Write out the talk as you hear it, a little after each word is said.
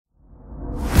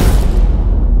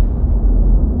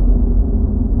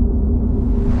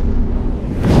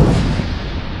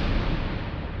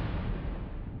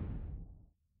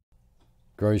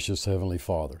Gracious Heavenly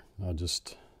Father, I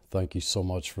just thank you so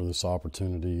much for this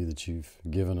opportunity that you've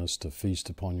given us to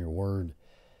feast upon your word.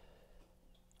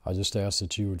 I just ask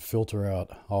that you would filter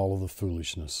out all of the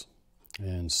foolishness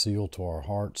and seal to our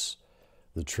hearts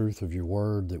the truth of your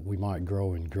word, that we might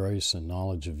grow in grace and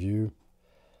knowledge of you.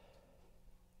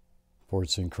 For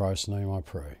it's in Christ's name I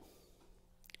pray.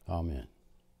 Amen.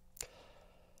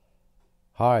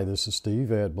 Hi, this is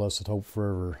Steve at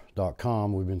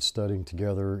blessedhopeforever.com. We've been studying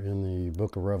together in the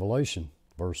book of Revelation,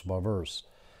 verse by verse.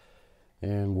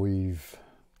 And we've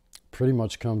pretty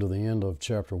much come to the end of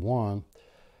chapter 1.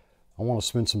 I want to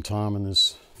spend some time in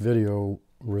this video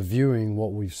reviewing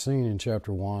what we've seen in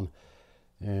chapter 1,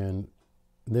 and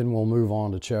then we'll move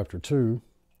on to chapter 2.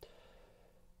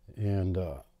 And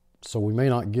so we may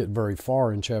not get very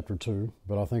far in chapter 2,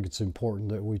 but I think it's important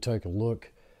that we take a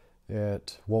look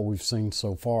at what we've seen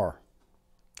so far.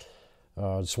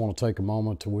 I just want to take a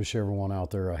moment to wish everyone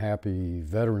out there a happy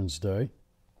Veterans Day.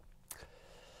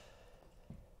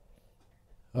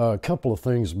 A couple of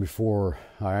things before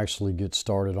I actually get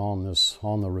started on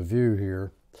the review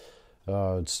here.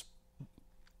 It's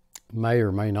may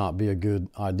or may not be a good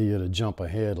idea to jump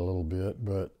ahead a little bit,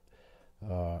 but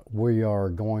we are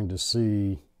going to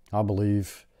see, I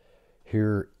believe,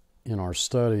 here in our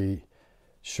study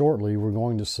shortly, we're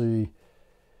going to see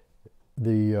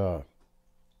the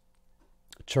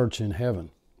church in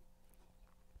heaven.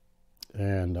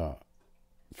 And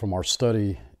from our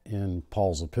study in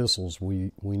Paul's epistles,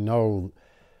 we know,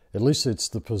 at least it's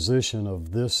the position of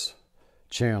this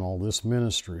channel, this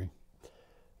ministry,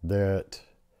 that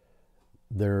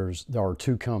there are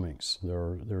two comings.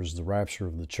 There's the rapture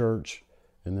of the church,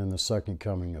 and then the second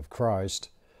coming of Christ,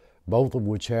 both of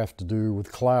which have to do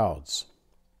with clouds.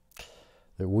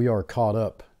 That we are caught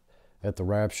up at the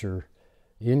rapture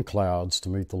in clouds to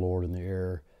meet the Lord in the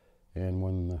air. And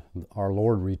when our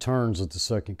Lord returns at the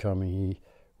second coming, He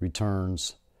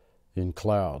returns in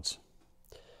clouds.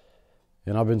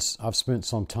 And I've spent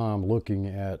some time looking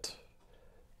at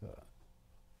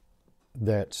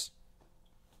that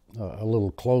a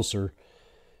little closer.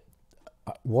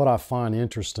 What I find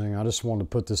interesting, I just wanted to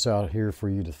put this out here for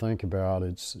you to think about.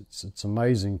 It's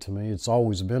amazing to me. It's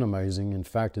always been amazing. In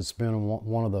fact, it's been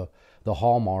one of the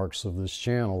hallmarks of this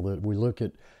channel, that we look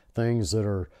at things that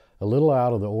are a little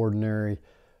out of the ordinary,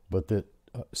 but that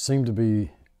seem to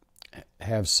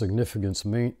have significance,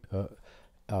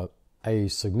 a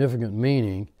significant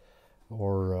meaning,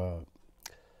 or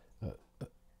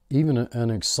even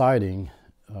an exciting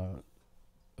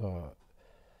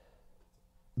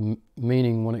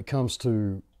meaning when it comes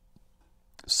to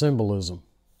symbolism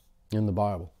in the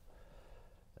Bible.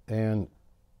 And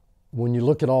when you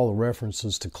look at all the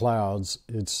references to clouds,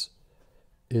 it's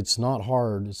not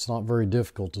hard, it's not very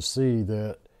difficult to see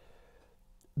that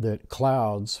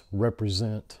clouds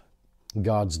represent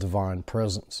God's divine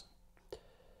presence.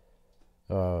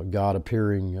 God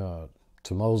appearing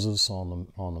to Moses on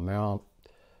the mount,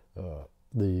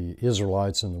 the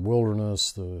Israelites in the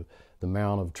wilderness, the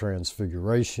Mount of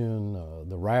Transfiguration,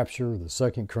 the rapture, the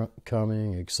second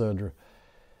coming, etc.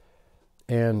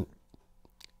 And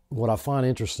what I find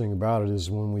interesting about it is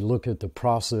when we look at the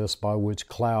process by which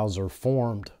clouds are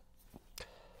formed.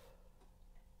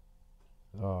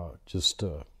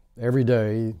 Every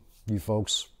day, you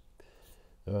folks,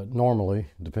 normally,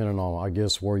 depending on, I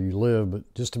guess, where you live,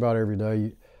 but just about every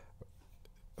day,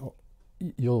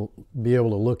 you'll be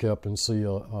able to look up and see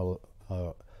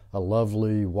a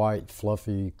lovely, white,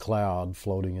 fluffy cloud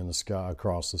floating in the sky,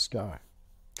 across the sky.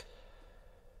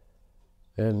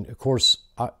 And of course,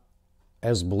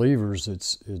 as believers,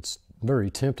 it's very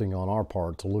tempting on our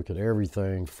part to look at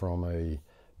everything from a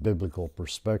biblical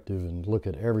perspective and look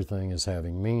at everything as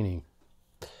having meaning.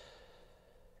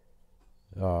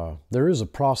 There is a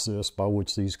process by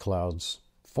which these clouds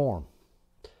form.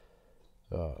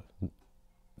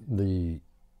 The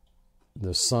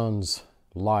sun's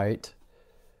light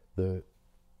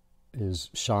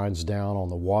shines down on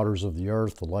the waters of the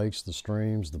earth, the lakes, the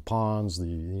streams, the ponds,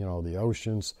 the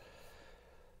oceans,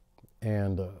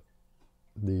 and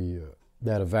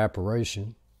that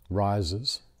evaporation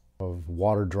rises of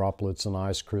water droplets and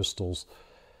ice crystals,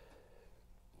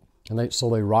 and so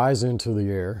they rise into the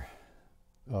air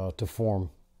to form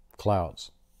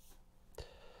clouds.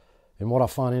 And what I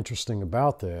find interesting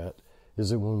about that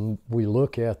is that when we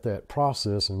look at that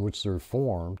process in which they're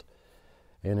formed,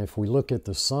 and if we look at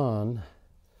the sun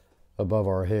above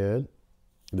our head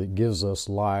that gives us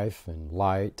life and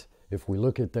light, if we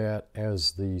look at that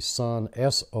as the sun,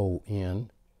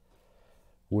 S-O-N,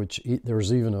 which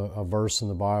there's even a verse in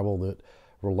the Bible that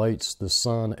relates the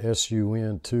sun,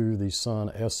 S-U-N, to the sun,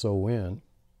 S-O-N,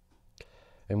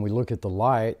 and we look at the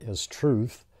light as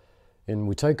truth, and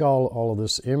we take all of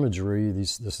this imagery,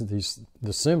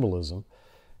 the symbolism,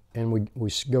 and we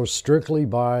go strictly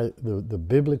by the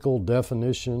biblical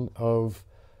definition of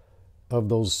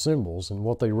those symbols and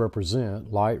what they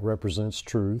represent. Light represents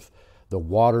truth. The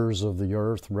waters of the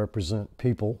earth represent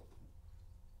people.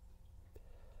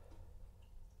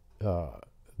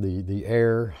 The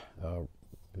air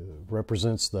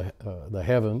represents the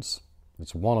heavens.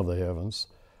 It's one of the heavens.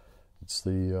 It's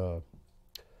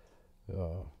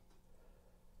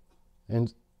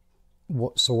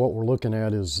so what we're looking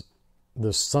at is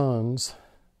the sun's,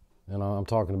 and I'm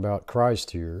talking about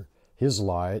Christ here, His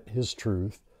light, His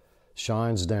truth,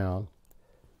 shines down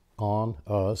on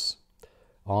us,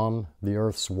 on the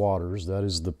earth's waters, that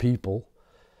is the people,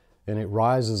 and it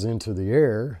rises into the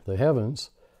air, the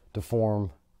heavens, to form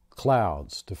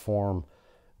clouds, to form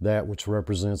that which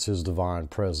represents His divine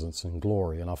presence and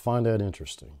glory. And I find that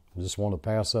interesting. I just want to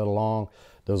pass that along.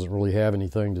 Doesn't really have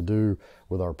anything to do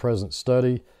with our present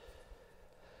study.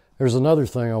 There's another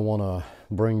thing I want to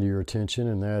bring to your attention,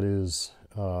 and that is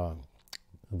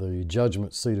the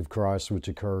judgment seat of Christ, which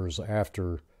occurs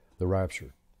after the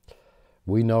rapture.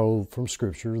 We know from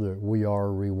Scripture that we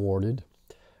are rewarded.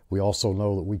 We also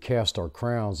know that we cast our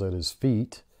crowns at His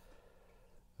feet.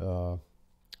 And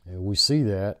we see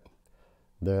that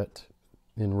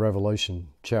in Revelation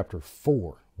chapter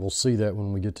 4. We'll see that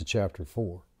when we get to chapter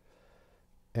 4.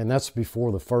 And that's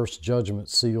before the first judgment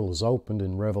seal is opened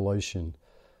in Revelation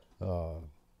 5,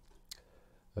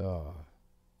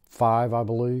 I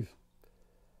believe,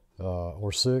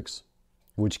 or 6,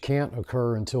 which can't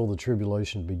occur until the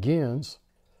tribulation begins.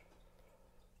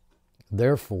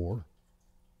 Therefore,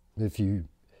 if you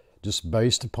just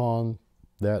based upon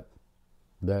that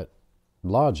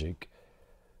logic,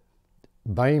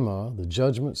 Bema, the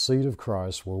judgment seat of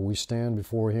Christ, where we stand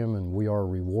before Him and we are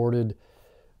rewarded,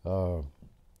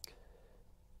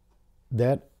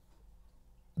 that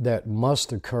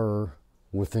must occur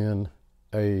within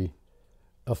a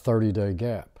 30-day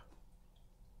gap.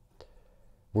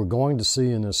 We're going to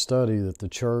see in this study that the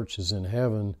church is in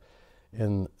heaven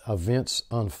and events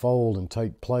unfold and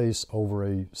take place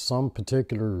over some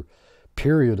particular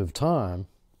period of time.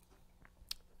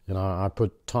 And I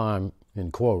put time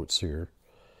in quotes here.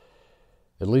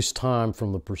 At least time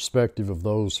from the perspective of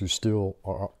those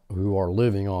who are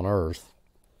living on earth.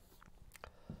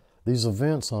 These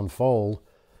events unfold.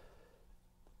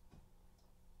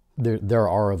 There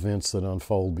are events that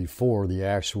unfold before the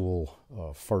actual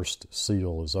first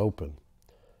seal is open,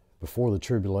 before the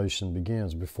tribulation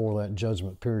begins, before that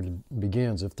judgment period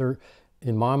begins. If they're,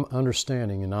 in my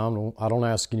understanding, and I don't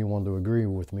ask anyone to agree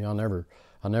with me. I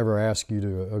never ask you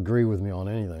to agree with me on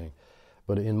anything.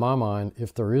 But in my mind,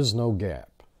 if there is no gap,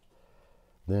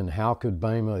 then how could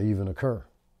Bema even occur?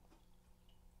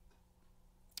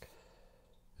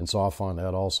 And so I find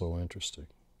that also interesting.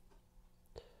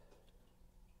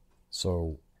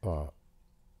 So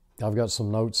I've got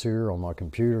some notes here on my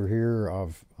computer here. I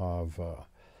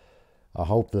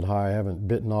hope that I haven't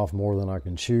bitten off more than I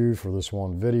can chew for this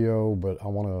one video, but I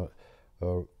want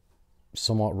to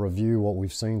somewhat review what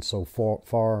we've seen so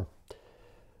far.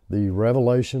 The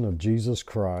revelation of Jesus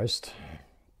Christ,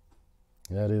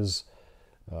 that is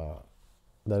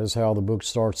how the book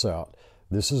starts out.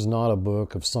 This is not a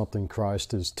book of something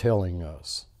Christ is telling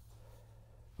us,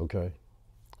 okay?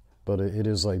 But it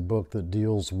is a book that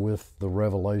deals with the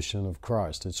revelation of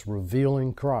Christ. It's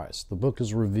revealing Christ. The book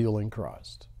is revealing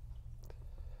Christ.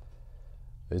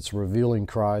 It's revealing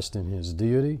Christ in His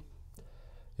deity.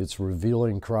 It's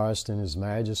revealing Christ in His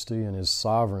majesty and His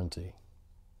sovereignty.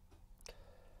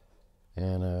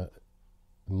 And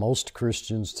most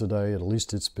Christians today, at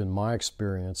least it's been my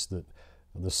experience, that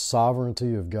the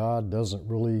sovereignty of God doesn't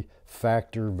really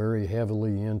factor very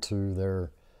heavily into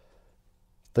their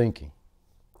thinking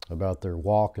about their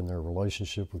walk and their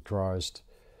relationship with Christ.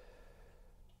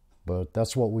 But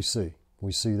that's what we see.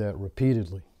 We see that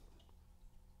repeatedly,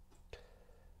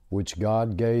 which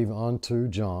God gave unto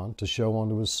John to show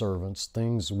unto His servants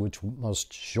things which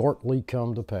must shortly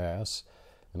come to pass.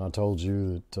 And I told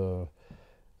you that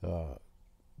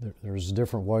there's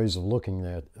different ways of looking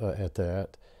at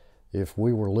that. If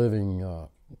we were living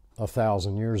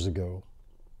 1,000 years ago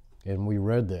and we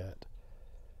read that,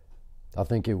 I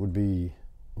think it would be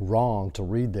wrong to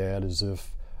read that as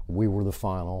if we were the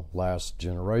final last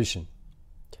generation.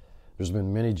 There's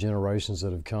been many generations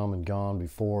that have come and gone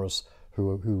before us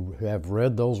who have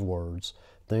read those words,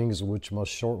 things which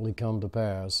must shortly come to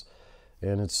pass,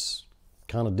 and it's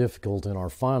kind of difficult in our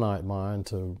finite mind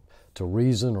to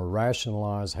reason or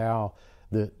rationalize how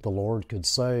that the Lord could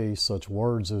say such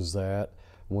words as that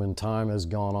when time has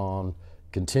gone on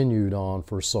continued on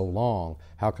for so long?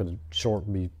 How could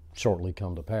it be shortly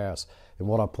come to pass? And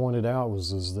what I pointed out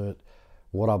is that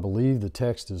what I believe the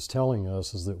text is telling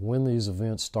us is that when these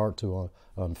events start to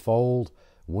unfold,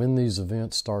 when these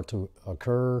events start to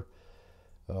occur,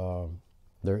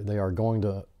 they are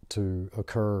going to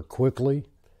occur quickly,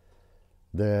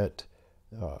 that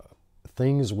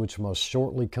things which must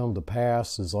shortly come to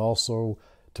pass is also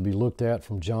to be looked at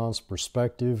from John's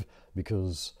perspective,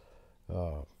 because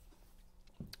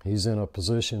he's in a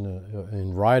position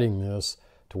in writing this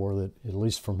to where that, at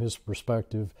least from his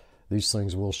perspective, these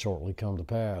things will shortly come to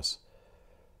pass.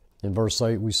 In verse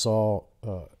 8 we saw,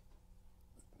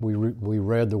 we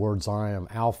read the words, I am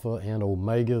Alpha and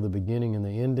Omega, the beginning and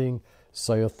the ending,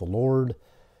 saith the Lord.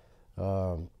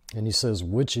 And he says,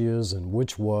 which is and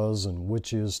which was and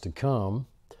which is to come.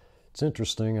 It's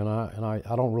interesting, and I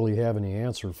don't really have any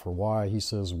answer for why he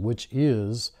says which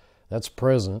is, that's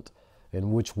present,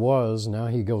 and which was, now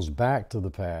he goes back to the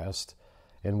past,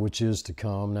 and which is to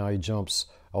come, now he jumps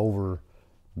over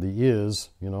the is,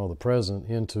 the present,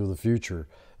 into the future.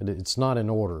 And it's not in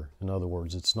order, in other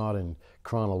words, it's not in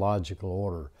chronological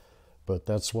order, but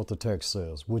that's what the text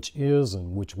says, which is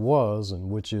and which was and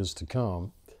which is to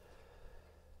come.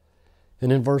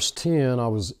 And in verse 10, I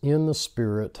was in the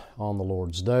Spirit on the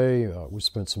Lord's day. We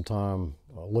spent some time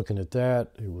looking at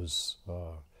that. It's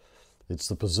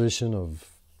the position of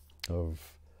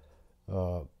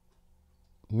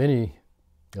many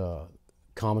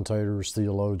commentators,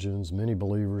 theologians, many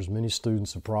believers, many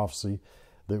students of prophecy,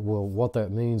 that what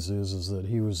that means is that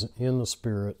he was in the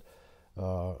Spirit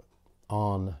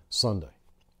on Sunday,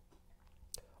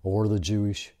 or the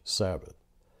Jewish Sabbath.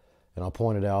 And I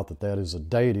pointed out that is a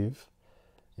dative.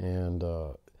 And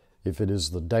if it is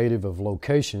the dative of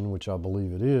location, which I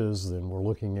believe it is, then we're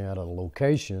looking at a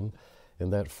location,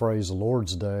 and that phrase,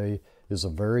 Lord's Day, is a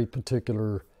very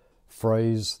particular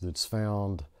phrase that's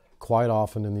found quite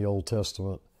often in the Old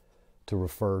Testament to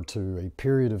refer to a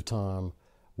period of time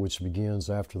which begins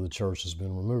after the church has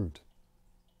been removed.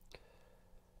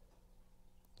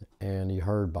 And he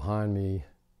heard behind me,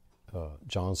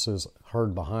 John says,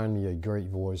 heard behind me a great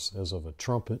voice as of a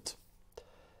trumpet.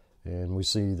 And we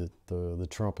see that the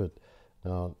trumpet,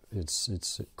 now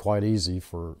it's quite easy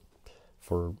for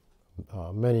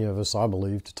many of us, I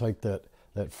believe, to take that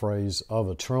phrase of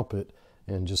a trumpet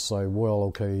and just say, well,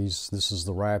 okay, this is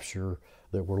the rapture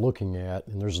that we're looking at,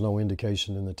 and there's no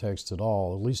indication in the text at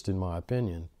all, at least in my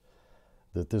opinion,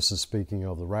 that this is speaking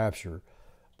of the rapture,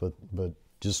 but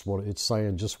just what it's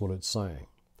saying,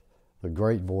 the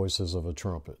great voice is of a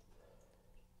trumpet,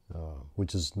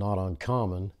 which is not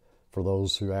uncommon for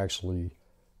those who actually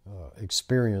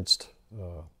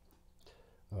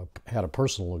had a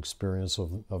personal experience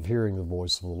of hearing the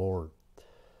voice of the Lord.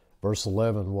 Verse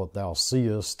 11, what thou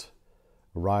seest,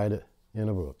 write it in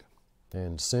a book,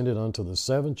 and send it unto the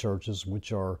 7 churches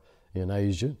which are in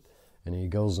Asia. And he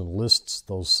goes and lists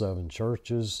those 7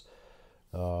 churches.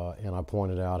 And I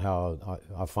pointed out how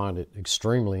I find it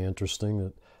extremely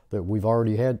interesting that we've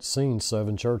already seen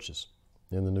 7 churches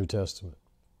in the New Testament.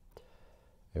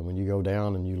 And when you go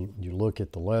down and you look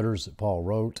at the letters that Paul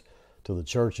wrote to the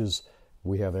churches,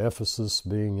 we have Ephesus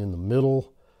being in the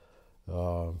middle,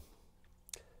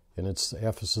 and it's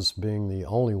Ephesus being the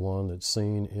only one that's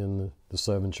seen in the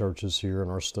 7 churches here in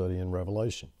our study in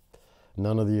Revelation.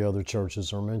 None of the other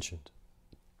churches are mentioned.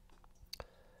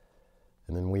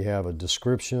 And then we have a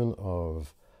description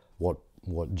of what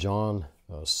John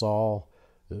saw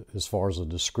as far as a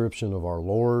description of our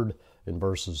Lord in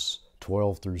verses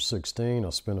 12 through 16. I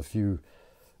spent a few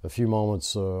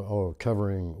moments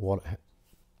covering what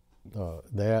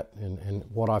that and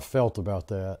what I felt about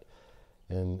that,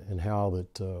 and how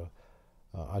that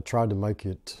I tried to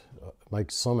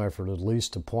make some effort at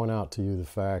least to point out to you the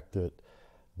fact that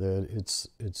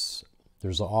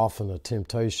there's often a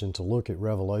temptation to look at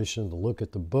Revelation, to look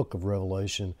at the book of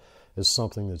Revelation as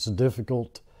something that's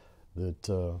difficult,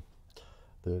 that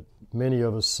many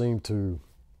of us seem to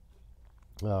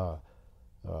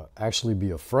actually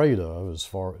be afraid of as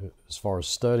far as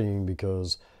studying,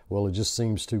 because, well, it just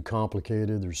seems too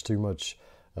complicated. There's too much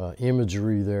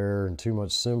imagery there and too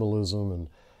much symbolism and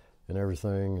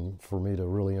everything, and for me to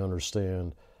really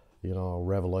understand,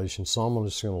 Revelation. So I'm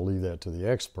just going to leave that to the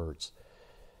experts.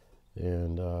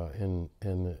 And then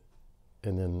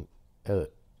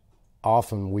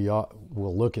often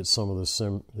we'll look at some of this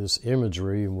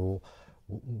imagery, and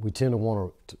we tend to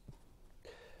want to.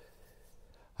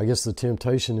 I guess the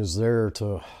temptation is there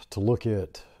to look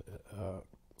at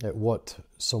what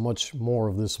so much more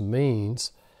of this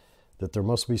means, that there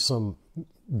must be some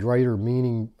greater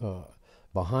meaning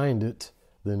behind it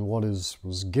than what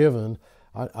was given.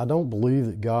 I don't believe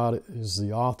that God is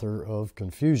the author of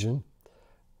confusion.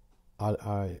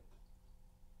 I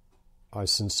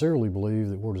sincerely believe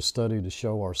that we're to study to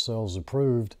show ourselves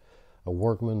approved, a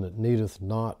workman that needeth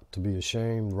not to be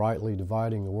ashamed, rightly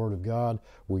dividing the word of God.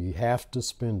 We have to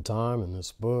spend time in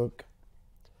this book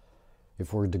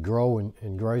if we're to grow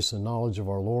in grace and knowledge of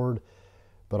our Lord.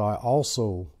 But I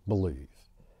also believe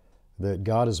that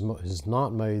God has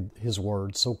not made His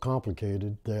word so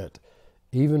complicated that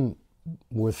even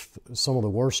with some of the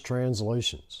worst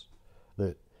translations,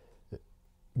 that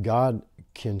God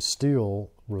can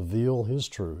still reveal His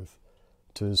truth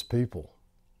to His people,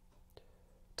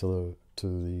 to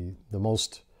the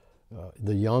most,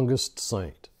 the youngest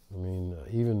saint. I mean,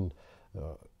 even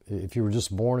if you were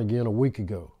just born again a week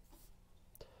ago,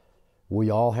 we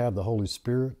all have the Holy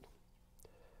Spirit.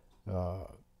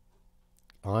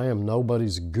 I am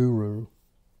nobody's guru.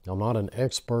 I'm not an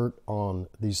expert on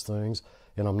these things,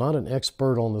 and I'm not an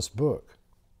expert on this book.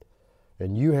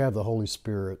 And you have the Holy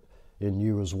Spirit in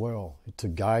you as well to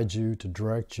guide you, to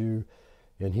direct you.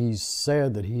 And He's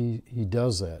said that He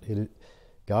does that.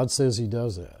 God says He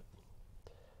does that.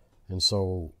 And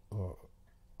so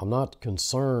I'm not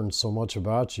concerned so much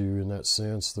about you in that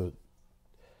sense that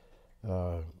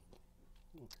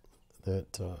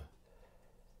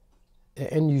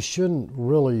and you shouldn't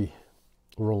really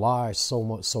rely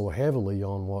so heavily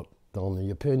on the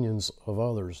opinions of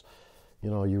others.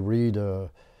 You know, you read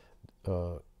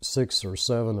 6 or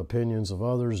 7 opinions of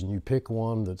others, and you pick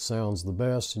one that sounds the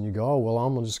best, and you go, oh, well,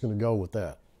 I'm just going to go with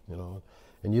that, you know.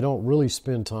 And you don't really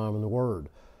spend time in the Word.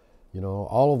 You know,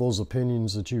 all of those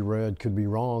opinions that you read could be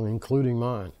wrong, including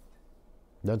mine.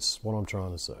 That's what I'm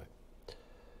trying to say.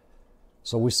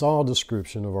 So we saw a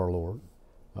description of our Lord.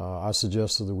 I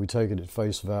suggested that we take it at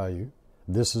face value.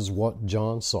 This is what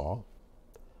John saw.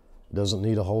 It doesn't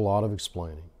need a whole lot of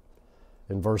explaining.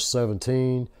 In verse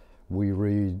 17, we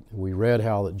read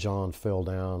how that John fell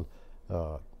down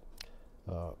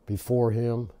before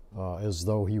him as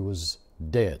though he was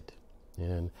dead.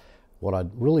 And what I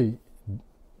really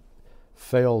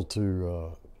failed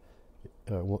to,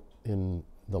 in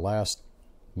the last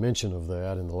mention of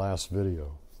that, in the last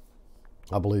video,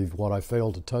 I believe what I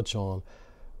failed to touch on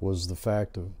was the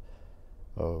fact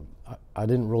of I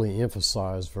didn't really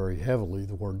emphasize very heavily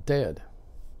the word dead.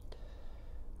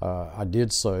 I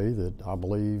did say that I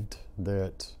believed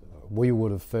that we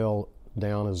would have fell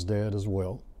down as dead as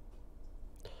well,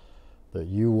 that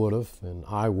you would have and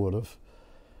I would have,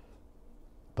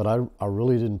 but I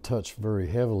really didn't touch very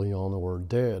heavily on the word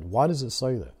dead. Why does it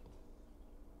say that?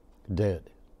 Dead.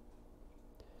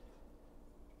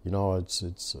 You know,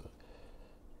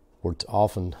 we're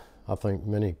often, I think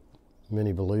many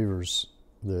believers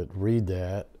that read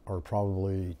that are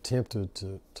probably tempted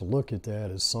to look at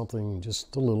that as something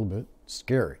just a little bit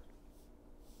scary.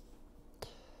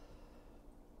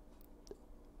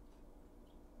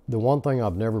 The one thing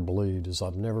I've never believed is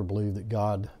I've never believed that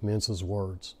God minces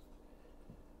words.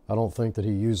 I don't think that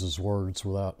He uses words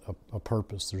without a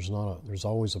purpose. There's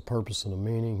always a purpose and a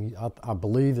meaning. I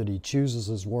believe that He chooses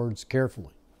His words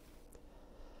carefully.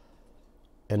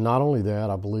 And not only that,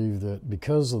 I believe that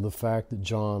because of the fact that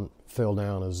John fell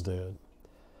down as dead.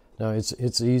 Now,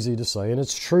 it's easy to say, and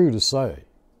it's true to say.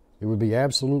 It would be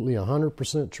absolutely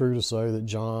 100% true to say that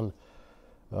John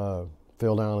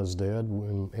fell down as dead,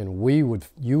 and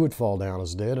you would fall down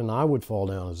as dead, and I would fall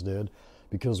down as dead,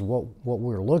 because what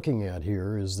we're looking at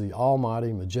here is the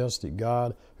almighty, majestic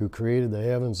God who created the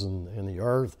heavens and the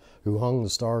earth, who hung the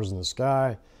stars in the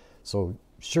sky. So,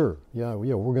 sure, yeah,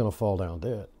 we're going to fall down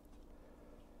dead.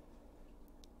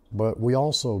 But we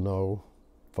also know,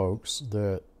 folks,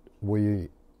 that we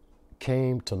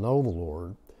came to know the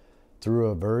Lord through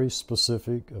a very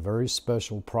specific, a very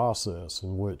special process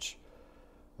in which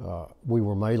we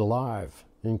were made alive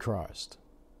in Christ.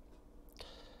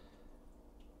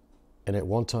 And at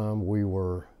one time we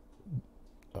were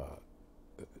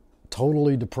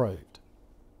totally depraved.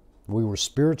 We were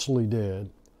spiritually dead,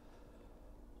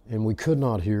 and we could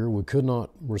not hear, we could not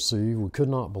receive, we could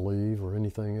not believe, or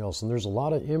anything else. And there's a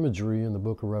lot of imagery in the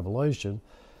book of Revelation,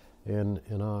 and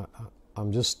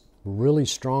I'm just really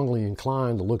strongly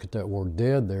inclined to look at that word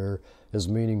dead there as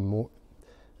meaning more,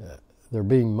 there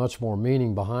being much more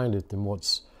meaning behind it than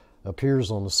what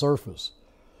appears on the surface.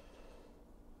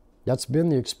 That's been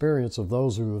the experience of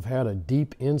those who have had a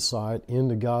deep insight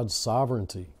into God's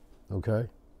sovereignty, okay?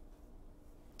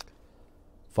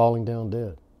 Falling down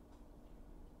dead.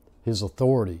 His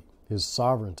authority, His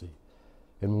sovereignty.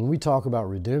 And when we talk about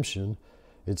redemption,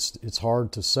 it's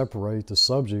hard to separate the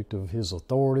subject of His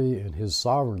authority and His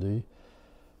sovereignty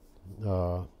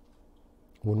when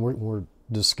we're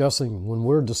when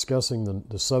we're discussing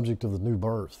the subject of the new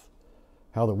birth,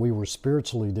 how that we were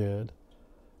spiritually dead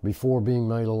before being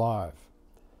made alive.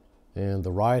 And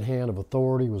the right hand of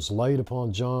authority was laid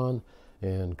upon John,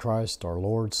 and Christ our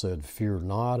Lord said, "Fear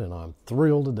not," and I'm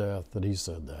thrilled to death that he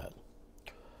said that.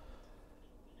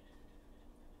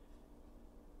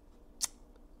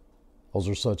 Those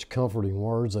are such comforting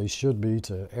words. They should be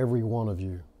to every one of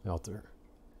you out there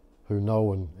who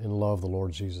know and love the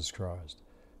Lord Jesus Christ.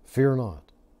 Fear not.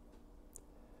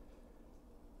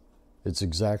 It's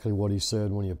exactly what he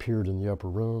said when he appeared in the upper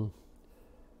room.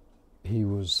 He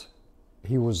was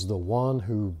the one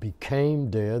who became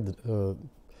dead.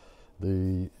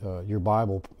 Your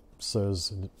Bible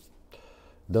says, it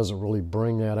doesn't really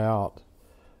bring that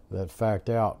fact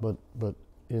out, but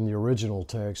in the original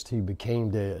text, he became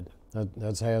dead.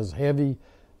 That has heavy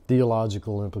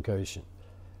theological implication.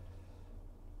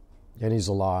 And he's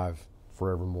alive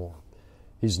forevermore.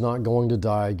 He's not going to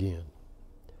die again,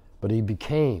 but he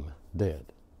became dead.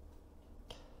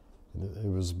 It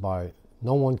was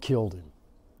no one killed him.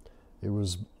 It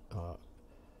was,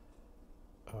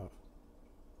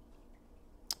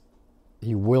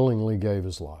 he willingly gave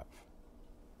his life.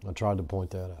 I tried to point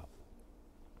that out.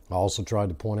 I also tried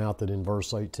to point out that in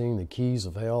verse 18, the keys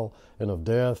of hell and of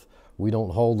death, we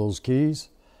don't hold those keys.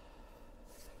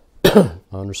 I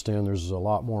understand there's a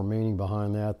lot more meaning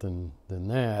behind that than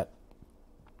that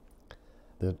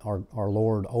our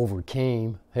Lord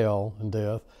overcame hell and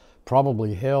death.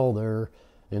 Probably hell there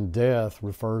and death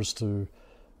refers to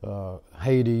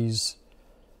Hades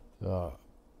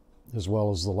as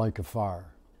well as the lake of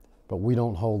fire. But we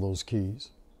don't hold those keys.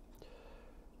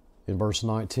 In verse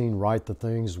 19, write the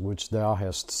things which thou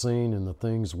hast seen, and the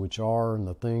things which are, and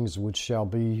the things which shall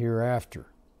be hereafter.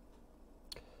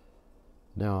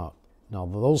 Now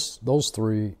those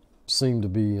three seem to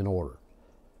be in order.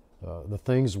 The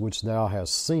things which thou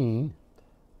hast seen,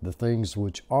 the things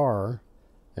which are,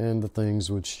 and the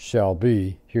things which shall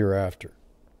be hereafter.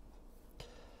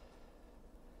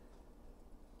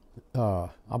 I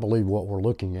believe what we're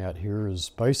looking at here is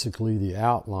basically the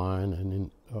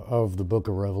outline of the book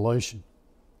of Revelation.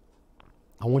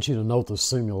 I want you to note the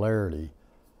similarity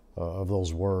of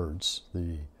those words,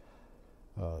 the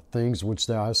things which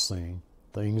thou hast seen,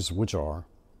 things which are,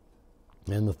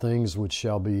 and the things which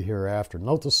shall be hereafter.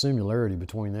 Note the similarity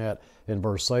between that and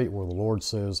verse 8 where the Lord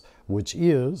says, which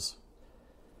is,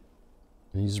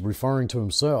 and he's referring to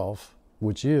himself,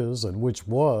 which is and which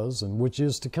was and which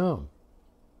is to come.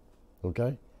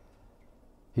 Okay?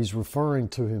 He's referring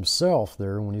to himself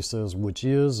there when he says which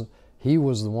is. He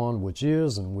was the one which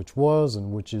is and which was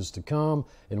and which is to come.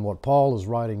 And what Paul is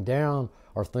writing down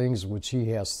are things which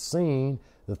he has seen,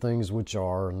 the things which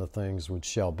are, and the things which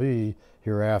shall be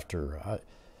hereafter.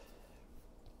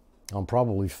 I'm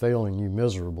probably failing you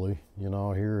miserably,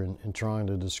 here in trying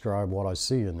to describe what I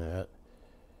see in that.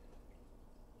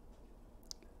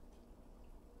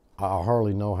 I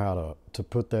hardly know how to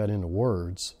put that into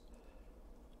words.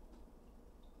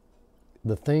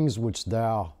 The things which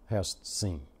thou hast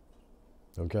seen.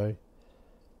 Okay?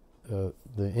 The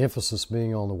emphasis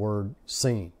being on the word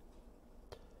seen.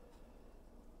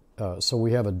 So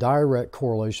we have a direct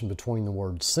correlation between the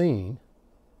word seen,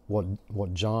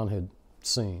 what John had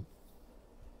seen,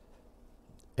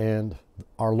 and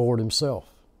our Lord himself.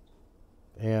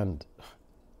 And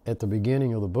at the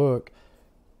beginning of the book,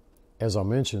 as I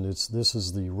mentioned, this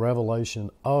is the revelation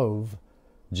of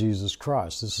Jesus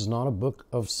Christ. This is not a book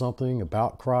of something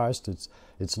about Christ.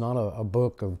 It's not a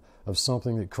book of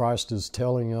something that Christ is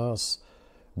telling us,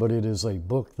 but it is a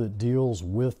book that deals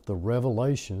with the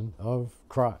revelation of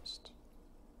Christ.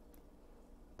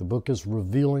 The book is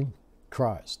revealing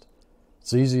Christ.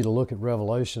 It's easy to look at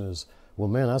Revelation as, well,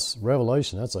 man, that's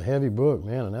Revelation. That's a heavy book,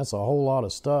 man, and that's a whole lot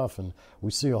of stuff, and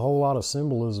we see a whole lot of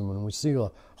symbolism, and we see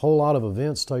a whole lot of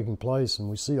events taking place, and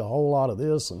we see a whole lot of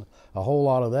this and a whole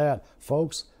lot of that.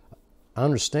 Folks, I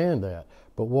understand that,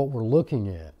 but what we're looking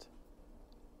at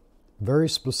very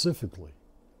specifically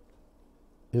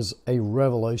is a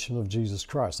revelation of Jesus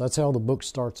Christ. That's how the book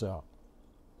starts out.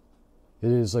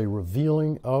 It is a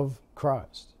revealing of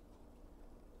Christ.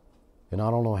 And I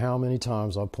don't know how many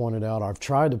times I've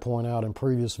tried to point out in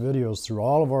previous videos through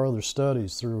all of our other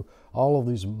studies, through all of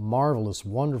these marvelous,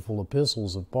 wonderful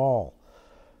epistles of Paul,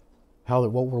 how that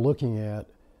what we're looking at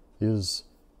is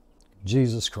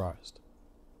Jesus Christ.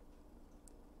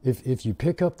 If you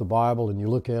pick up the Bible and you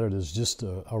look at it as just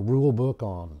a rule book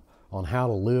on how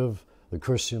to live the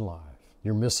Christian life,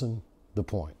 you're missing the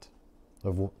point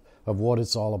of what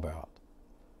it's all about.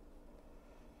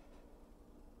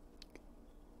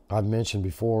 I've mentioned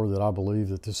before that I believe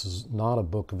that this is not a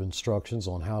book of instructions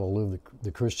on how to live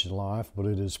the Christian life, but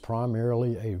it is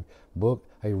primarily a book,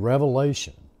 a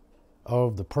revelation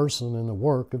of the person and the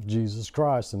work of Jesus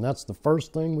Christ. And that's the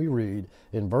first thing we read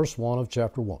in verse 1 of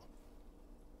chapter 1.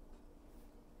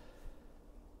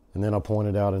 And then I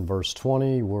pointed out in verse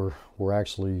 20, we're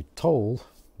actually told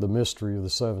the mystery of the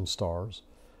 7 stars,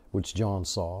 which John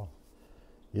saw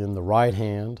in the right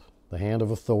hand, the hand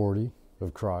of authority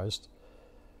of Christ.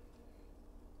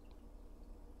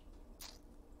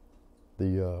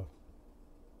 The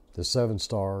 7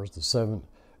 stars, the 7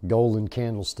 golden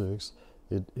candlesticks,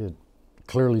 it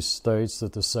clearly states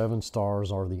that the 7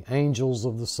 stars are the angels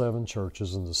of the 7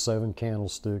 churches, and the 7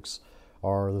 candlesticks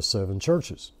are the 7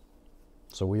 churches.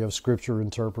 So we have Scripture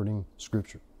interpreting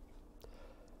Scripture.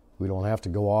 We don't have to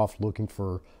go off looking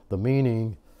for the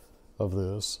meaning of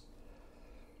this.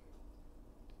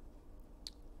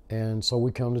 And so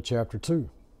we come to chapter 2.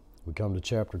 We come to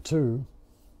chapter 2,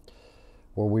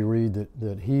 where we read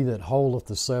that he that holdeth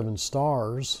the 7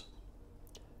 stars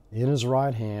in his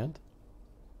right hand,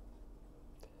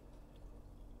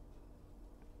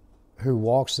 who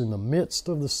walks in the midst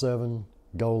of the 7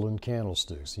 golden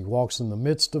candlesticks. He walks in the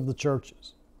midst of the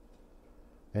churches,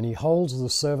 and he holds the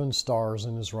 7 stars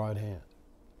in his right hand.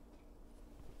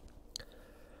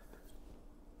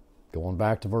 Going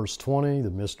back to verse 20, the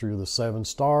mystery of the 7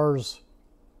 stars.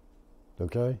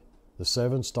 Okay? The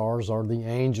 7 stars are the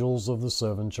angels of the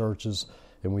 7 churches,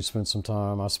 and I spent some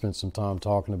time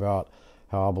talking about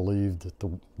how I believe that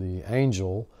the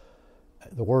angel,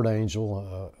 the word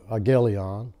angel,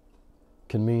 agelion,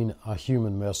 can mean a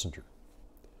human messenger.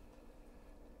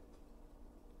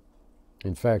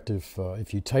 In fact,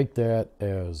 if you take that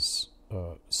as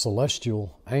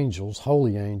celestial angels,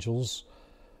 holy angels,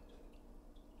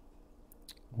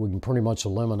 we can pretty much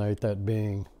eliminate that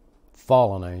being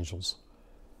fallen angels.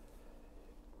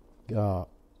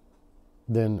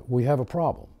 Then we have a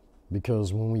problem,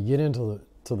 because when we get into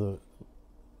the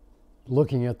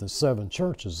looking at the 7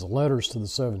 churches, the letters to the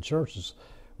 7 churches,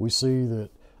 we see that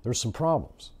there's some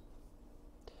problems.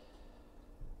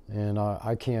 And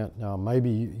I can't, now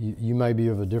maybe you may be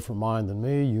of a different mind than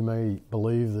me. You may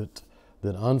believe that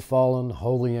unfallen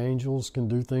holy angels can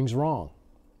do things wrong.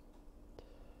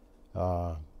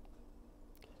 That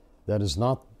is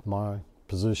not my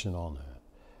position on that.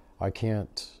 I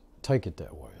can't take it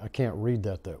that way. I can't read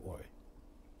that way.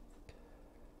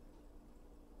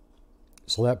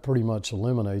 So that pretty much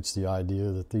eliminates the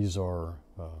idea that these are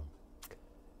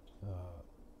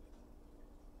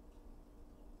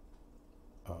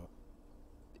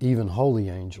even holy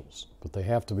angels, but they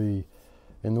have to be.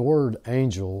 In the word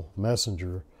angel,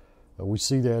 messenger, we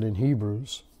see that in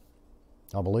Hebrews.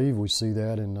 I believe we see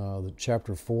that in the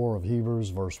chapter 4 of Hebrews,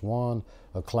 verse 1,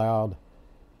 a cloud.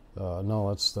 No,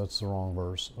 that's the wrong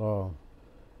verse.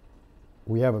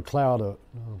 We have a cloud.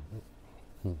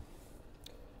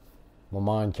 My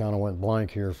mind kind of went blank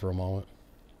here for a moment.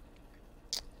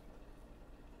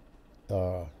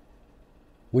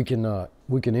 We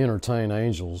can entertain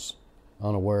angels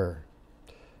unaware.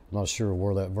 I'm not sure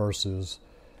where that verse is.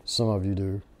 Some of you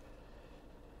do.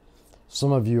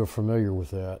 Some of you are familiar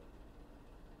with that.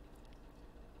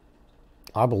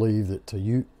 I believe that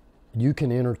you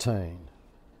can entertain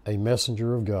a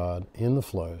messenger of God in the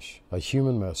flesh, a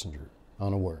human messenger,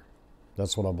 unaware.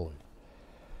 That's what I believe.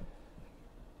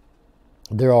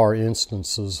 There are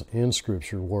instances in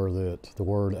Scripture where the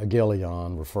word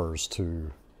agelion refers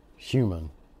to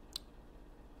human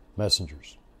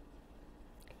messengers.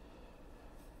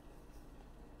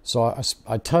 So I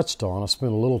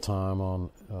spent a little time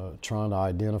on trying to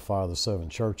identify the 7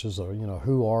 churches.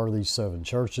 Who are these 7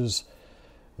 churches?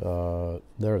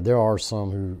 There are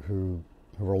some who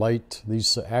relate these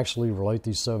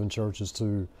 7 churches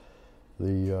to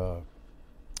the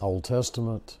Old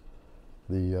Testament,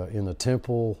 in the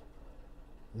temple,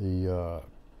 the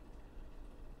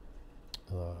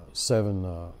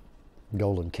 7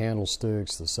 golden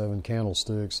candlesticks, the 7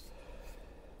 candlesticks.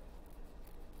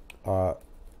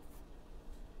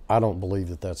 I don't believe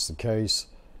that that's the case.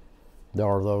 There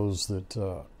are those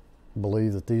that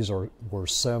believe that these were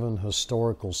 7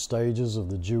 historical stages of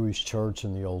the Jewish church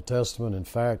in the Old Testament. In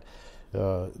fact,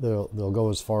 they'll go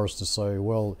as far as to say,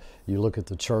 well, you look at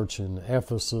the church in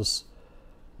Ephesus,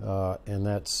 and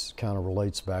that's kind of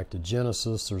relates back to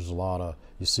Genesis. You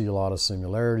see a lot of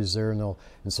similarities there, and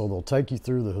so they'll take you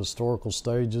through the historical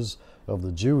stages of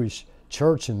the Jewish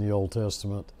church in the Old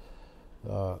Testament,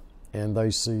 and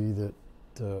they see that,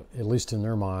 at least in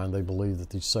their mind, they believe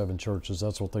that these 7 churches,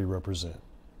 that's what they represent.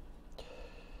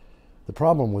 The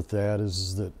problem with that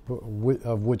is that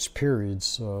of which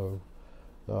periods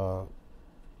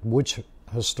which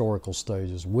historical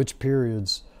stages, which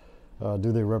periods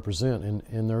do they represent?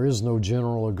 And there is no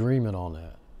general agreement on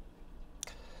that.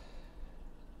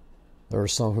 There are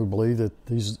some who believe that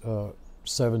these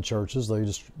 7 churches, they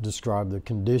just describe the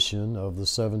condition of the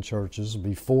 7 churches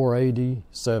before AD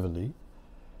 70.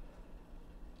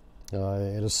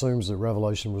 It assumes that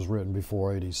Revelation was written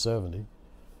before AD 70.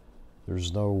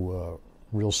 There's no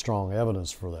real strong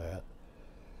evidence for that.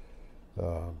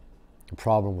 The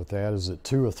problem with that is that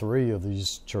 2 or 3 of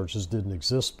these churches didn't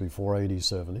exist before AD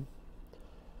 70.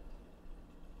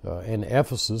 And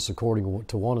Ephesus, according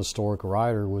to one historical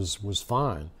writer, was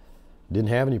fine. Didn't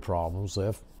have any problems.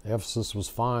 Ephesus was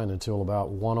fine until about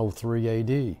 103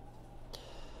 AD.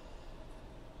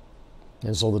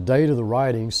 And so the date of the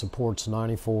writing supports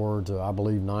 94 to, I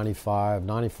believe, 94,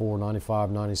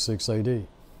 95, 96 AD.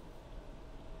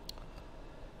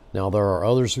 Now, there are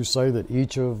others who say that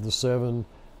each of the 7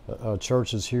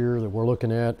 churches here that we're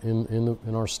looking at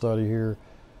in our study here,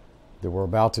 that we're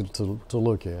about to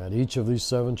look at, each of these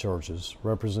 7 churches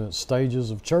represent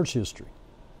stages of church history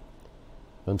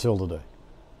until today.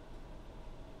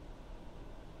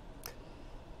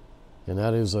 And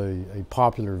that is a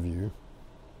popular view.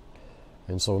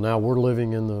 And so now we're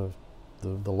living in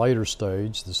the later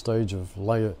stage, the stage of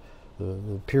the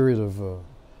period of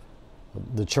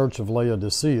the Church of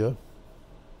Laodicea.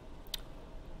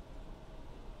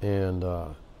 And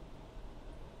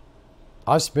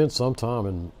I spent some time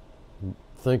in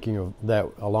thinking of that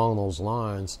along those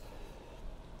lines,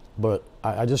 but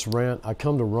I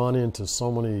come to run into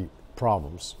so many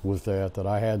problems with that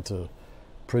I had to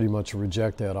pretty much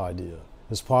reject that idea,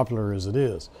 as popular as it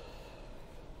is.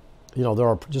 You know, there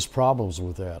are just problems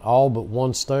with that. All but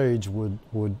one stage would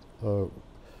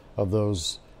of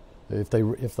those, if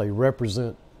they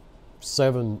represent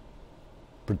 7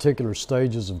 particular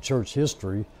stages of church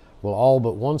history, well, all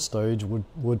but one stage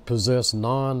would possess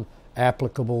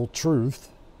non-applicable truth.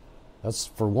 That's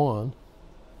for one.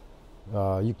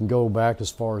 You can go back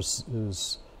as far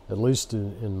as at least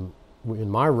in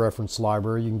my reference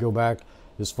library, you can go back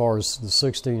as far as the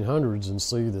 1600s and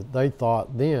see that they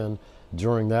thought then,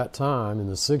 during that time in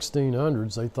the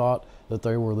 1600s, they thought that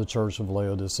they were the Church of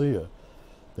Laodicea,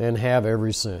 and have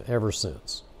ever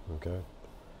since. Okay.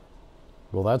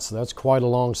 Well, that's quite a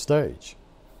long stage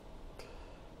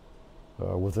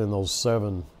within those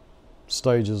 7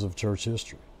 stages of church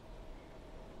history.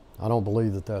 I don't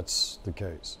believe that that's the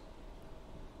case.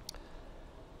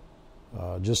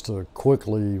 Just to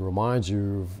quickly remind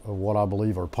you of what I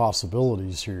believe are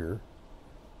possibilities here,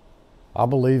 I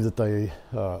believe that they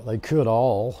could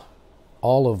all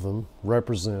of them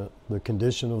represent the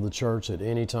condition of the church at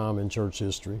any time in church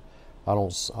history.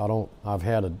 I've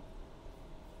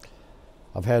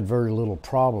had very little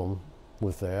problem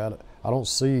with that. I don't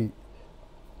see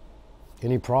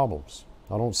any problems.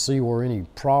 I don't see where any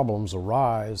problems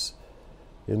arise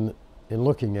in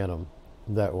looking at them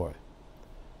that way.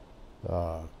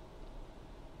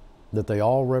 That they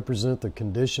all represent the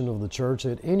condition of the church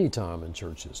at any time in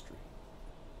church history.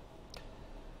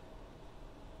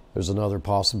 There's another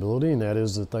possibility, and that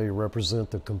is that they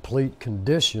represent the complete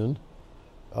condition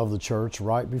of the church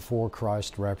right before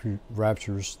Christ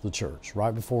raptures the church,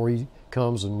 right before He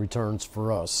comes and returns for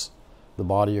us, the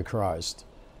body of Christ.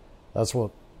 That's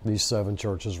what these 7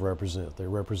 churches represent. They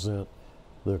represent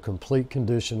the complete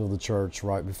condition of the church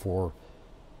right before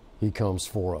He comes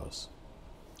for us.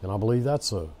 And I believe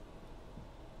that's a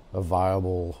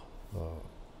viable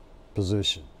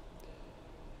position.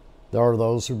 There are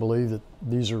those who believe that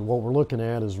these are what we're looking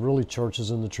at is really churches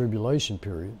in the tribulation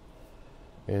period.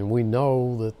 And we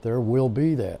know that there will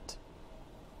be that.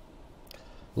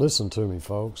 Listen to me,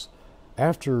 folks.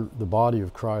 After the body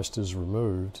of Christ is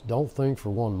removed, don't think for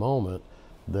one moment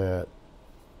that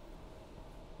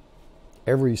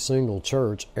every single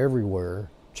church,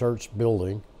 everywhere, church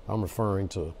building, I'm referring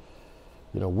to,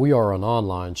 we are an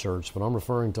online church, but I'm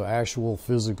referring to actual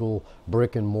physical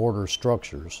brick and mortar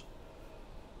structures.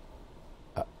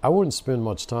 I wouldn't spend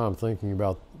much time thinking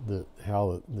about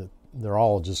how they're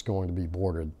all just going to be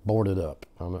boarded up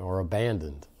or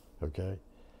abandoned, okay?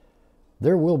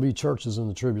 There will be churches in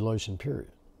the tribulation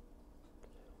period.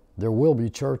 There will be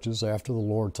churches after the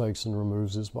Lord takes and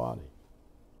removes His body.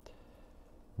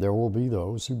 There will be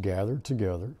those who gather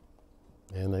together,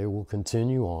 and they will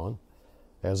continue on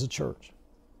as a church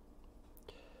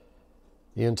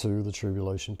into the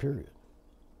tribulation period.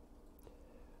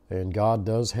 And God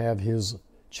does have His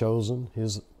chosen,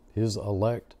 His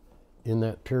elect in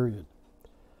that period.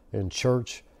 And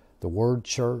church, the word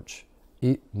church,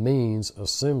 it means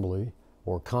assembly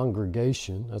or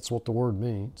congregation. That's what the word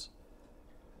means.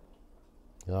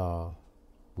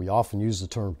 We often use the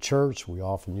term church. We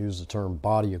often use the term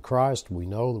body of Christ. We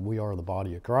know that we are the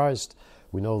body of Christ.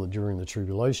 We know that during the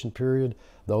tribulation period,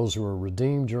 those who are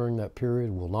redeemed during that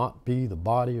period will not be the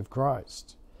body of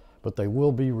Christ, but they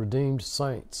will be redeemed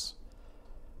saints.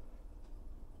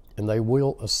 And they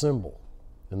will assemble,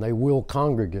 and they will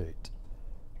congregate.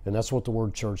 And that's what the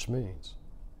word church means.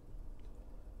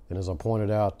 And as I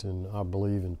pointed out in, I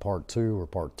believe in part 2 or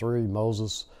part 3,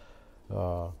 Moses,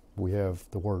 we have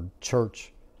the word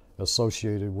church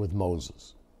associated with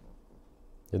Moses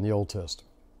in the Old Testament.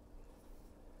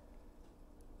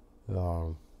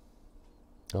 Now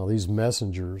these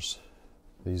messengers,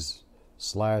 these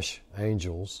slash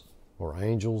angels, or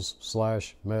angels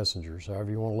slash messengers,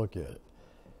 however you want to look at it,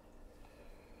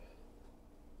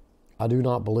 I do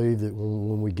not believe that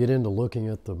when we get into looking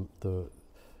at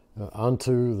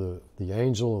unto the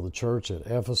angel of the church at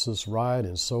Ephesus, right,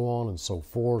 and so on and so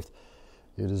forth,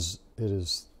 it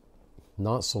is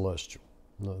not celestial.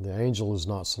 No, the angel is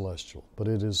not celestial, but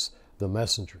it is the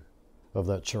messenger of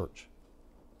that church.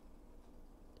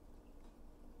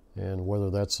 And whether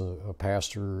that's a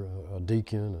pastor, a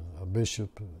deacon, a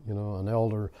bishop, an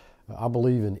elder, I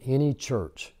believe in any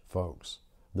church, folks,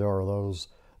 there are those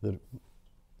that,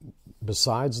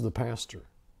 besides the pastor,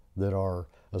 that are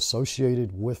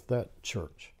associated with that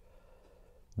church,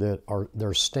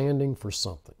 they're standing for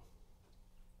something.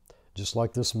 Just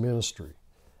like this ministry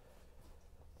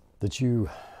that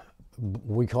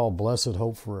we call Blessed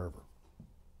Hope Forever.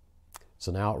 It's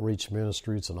an outreach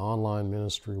ministry. It's an online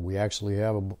ministry. We actually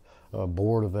have a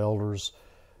board of elders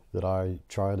that I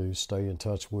try to stay in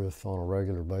touch with on a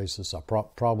regular basis. I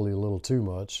probably a little too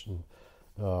much,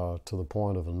 to the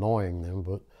point of annoying them.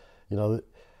 But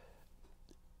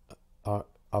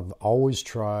I've always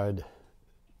tried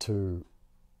to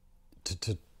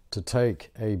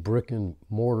take a brick and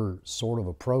mortar sort of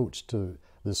approach to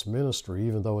this ministry,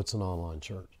 even though it's an online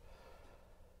church.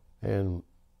 And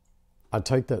I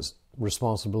take that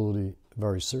responsibility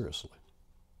very seriously.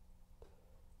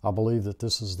 I believe that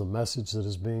this is the message that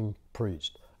is being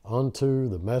preached. Unto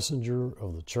the messenger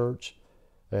of the church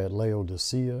at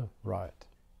Laodicea, right.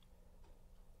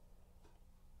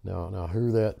 Now,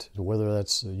 whether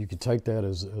that's, you could take that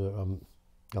as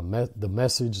the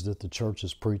message that the church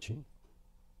is preaching,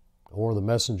 or the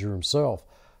messenger himself.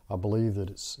 I believe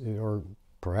that or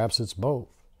perhaps it's both.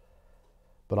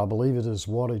 But I believe it is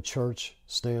what a church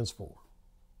stands for.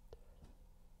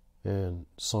 And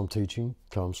some teaching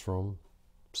comes from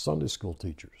Sunday school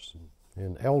teachers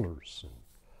and elders and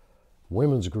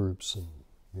women's groups, and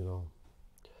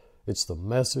it's the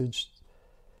message.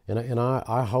 And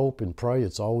I hope and pray,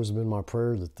 it's always been my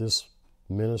prayer that this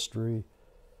ministry,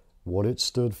 what it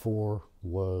stood for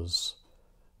was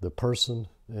the person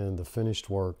and the finished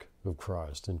work of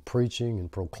Christ, and preaching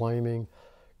and proclaiming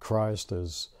Christ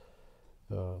as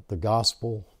the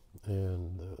gospel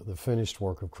and the finished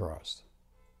work of Christ.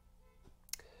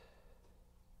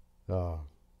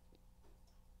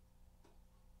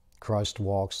 Christ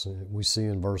walks, we see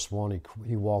in verse 1,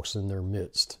 he walks in their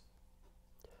midst.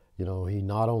 He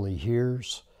not only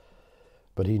hears,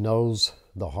 but he knows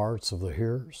the hearts of the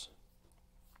hearers.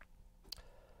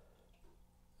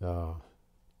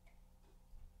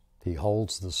 He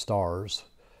holds the stars.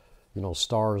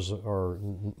 Stars are,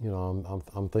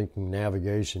 I'm thinking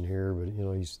navigation here, but,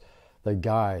 they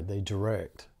guide, they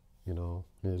direct,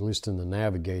 at least in the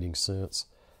navigating sense.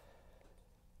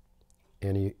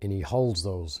 And he holds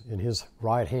those in his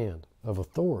right hand of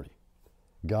authority.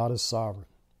 God is sovereign.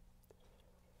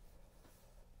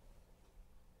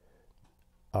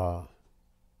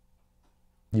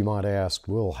 You might ask,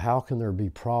 well, how can there be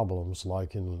problems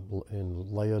like in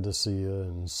Laodicea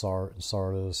and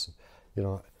Sardis,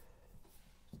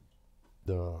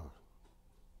 the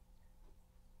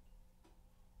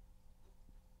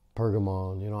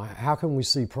Pergamon, how can we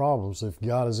see problems if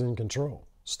God is in control?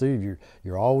 Steve,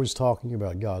 you're always talking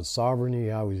about God's sovereignty,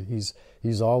 how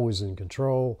he's always in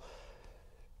control.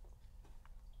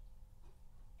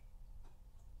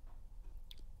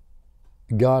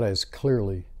 God has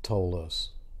clearly told us,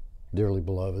 dearly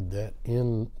beloved, that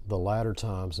in the latter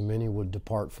times many would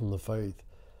depart from the faith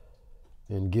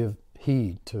and give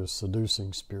heed to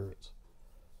seducing spirits.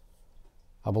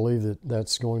 I believe that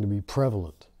that's going to be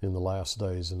prevalent in the last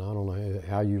days, and I don't know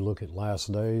how you look at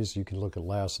last days. You can look at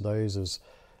last days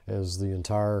as the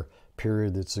entire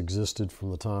period that's existed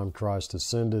from the time Christ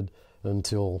ascended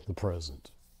until the present.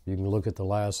 You can look at the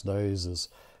last days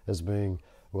as being,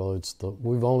 well,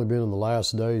 we've only been in the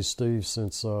last days, Steve,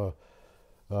 since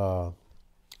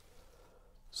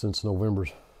November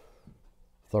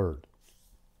 3rd.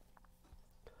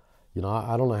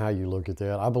 I don't know how you look at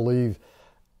that. I believe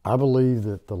I believe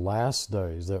that the last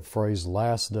days, that phrase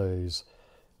 "last days,"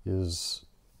 is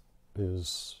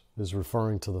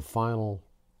referring to the final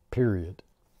period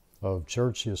of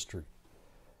church history,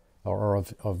 or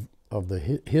of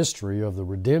the history of the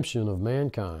redemption of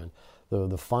mankind,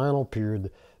 the final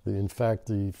period. In fact,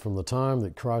 from the time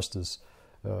that Christ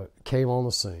came on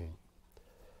the scene,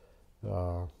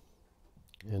 or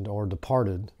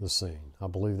departed the scene, I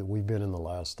believe that we've been in the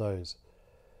last days.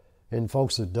 And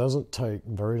folks, it doesn't take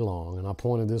very long, and I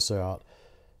pointed this out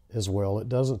as well, it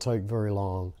doesn't take very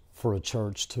long for a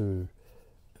church to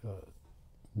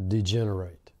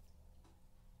degenerate.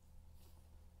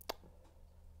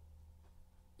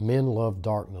 Men love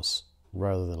darkness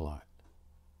rather than light.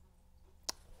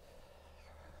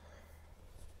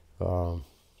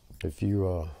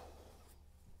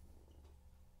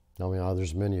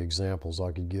 There's many examples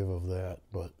I could give of that,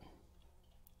 but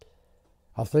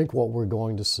I think what we're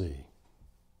going to see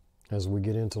as we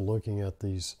get into looking at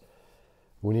these,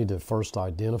 we need to first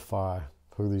identify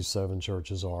who these 7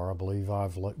 churches are. I believe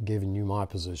I've given you my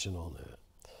position on that.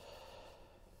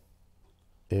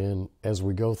 And as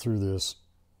we go through this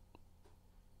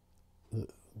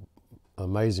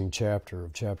amazing chapter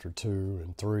of chapter 2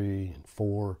 and 3 and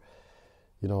 4,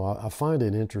 I find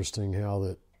it interesting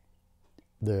how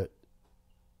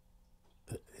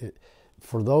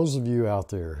for those of you out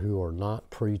there who are not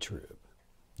pre-trib,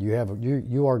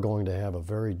 you are going to have a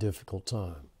very difficult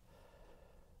time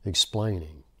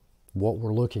explaining what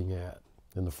we're looking at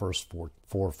in the first 4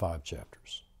 or 5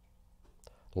 chapters,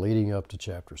 leading up to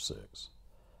chapter 6,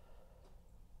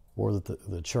 where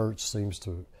the church seems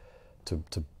to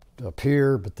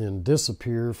appear but then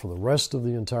disappear for the rest of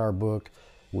the entire book,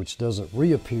 which doesn't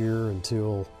reappear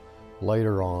until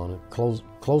later on,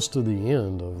 close to the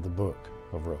end of the book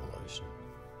of Revelation.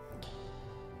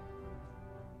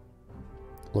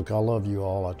 Look, I love you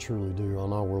all. I truly do. I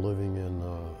know we're living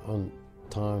in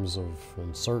times of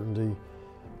uncertainty.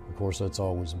 Of course, that's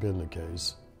always been the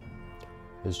case.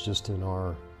 It's just in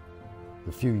the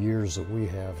few years that we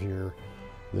have here,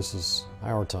 this is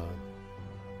our time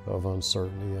of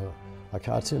uncertainty. I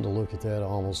tend to look at that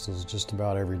almost as just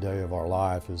about every day of our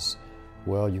life is,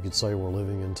 well, you could say we're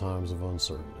living in times of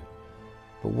uncertainty.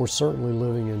 But we're certainly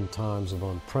living in times of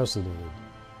unprecedented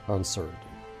uncertainty.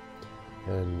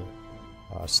 And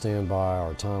I stand by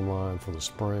our timeline for the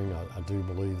spring. I do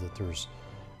believe that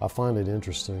I find it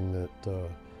interesting that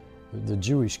the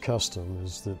Jewish custom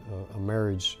is that a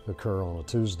marriage occur on a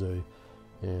Tuesday,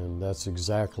 and that's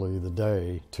exactly the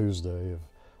day, Tuesday, of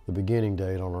the beginning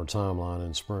date on our timeline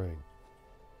in spring.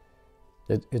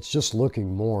 It's just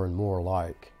looking more and more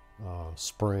like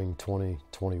spring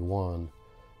 2021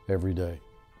 every day.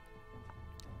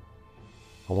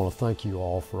 I want to thank you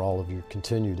all for all of your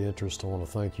continued interest. I want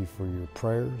to thank you for your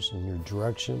prayers and your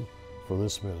direction for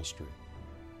this ministry,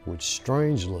 which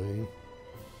strangely,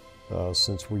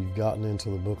 since we've gotten into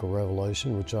the book of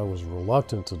Revelation, which I was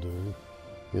reluctant to do,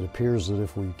 it appears that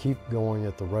if we keep going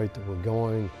at the rate that we're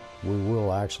going, we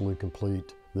will actually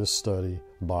complete this study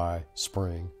by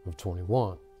spring of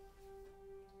 21.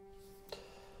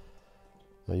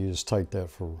 Now you just take that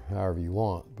for however you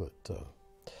want, but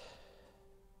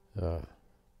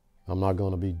I'm not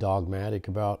going to be dogmatic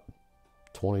about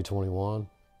 2021.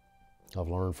 I've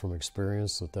learned from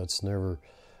experience that that's never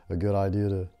a good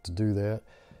idea to do that.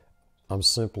 I'm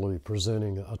simply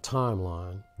presenting a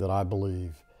timeline that I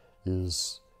believe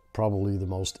is probably the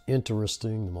most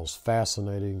interesting, the most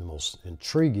fascinating, the most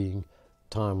intriguing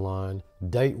timeline,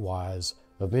 date-wise,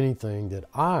 of anything that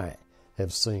I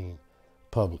have seen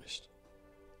published.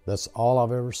 That's all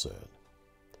I've ever said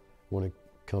when it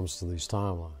comes to these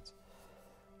timelines.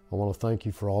 I want to thank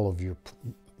you for all of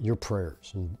your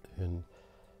prayers and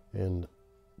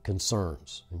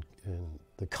concerns and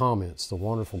the comments, the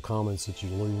wonderful comments that you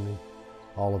leave me,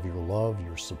 all of your love,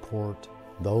 your support,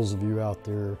 those of you out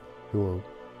there who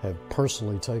have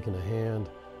personally taken a hand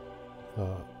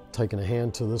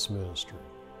to this ministry,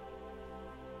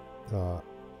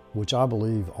 which I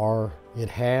believe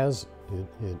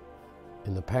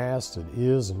in the past, it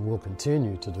is and will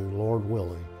continue to do, Lord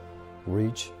willing,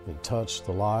 reach and touch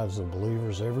the lives of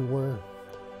believers everywhere.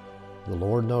 The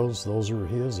Lord knows those are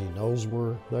His. He knows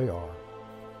where they are.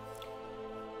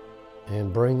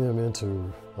 And bring them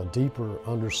into a deeper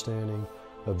understanding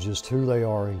of just who they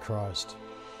are in Christ,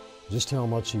 just how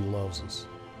much He loves us,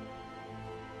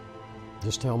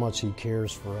 just how much He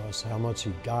cares for us, how much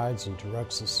He guides and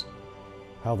directs us,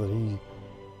 how that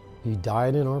He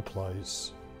died in our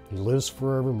place. He lives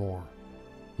forevermore.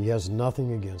 He has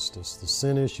nothing against us. The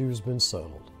sin issue has been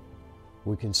settled.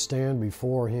 We can stand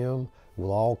before Him with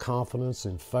all confidence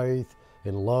and faith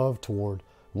and love toward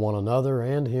one another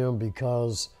and Him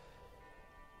because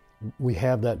we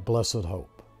have that blessed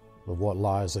hope of what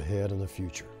lies ahead in the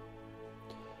future.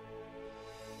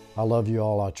 I love you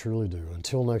all, I truly do.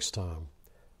 Until next time,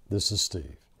 this is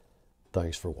Steve.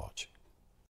 Thanks for watching.